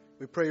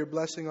 We pray your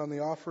blessing on the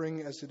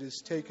offering as it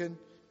is taken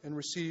and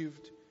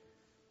received.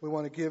 We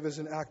want to give as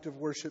an act of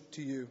worship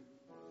to you.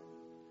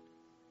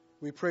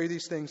 We pray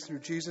these things through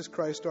Jesus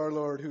Christ our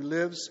Lord, who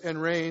lives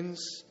and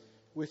reigns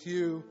with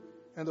you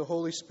and the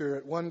Holy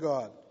Spirit, one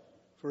God,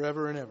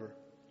 forever and ever.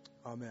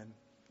 Amen.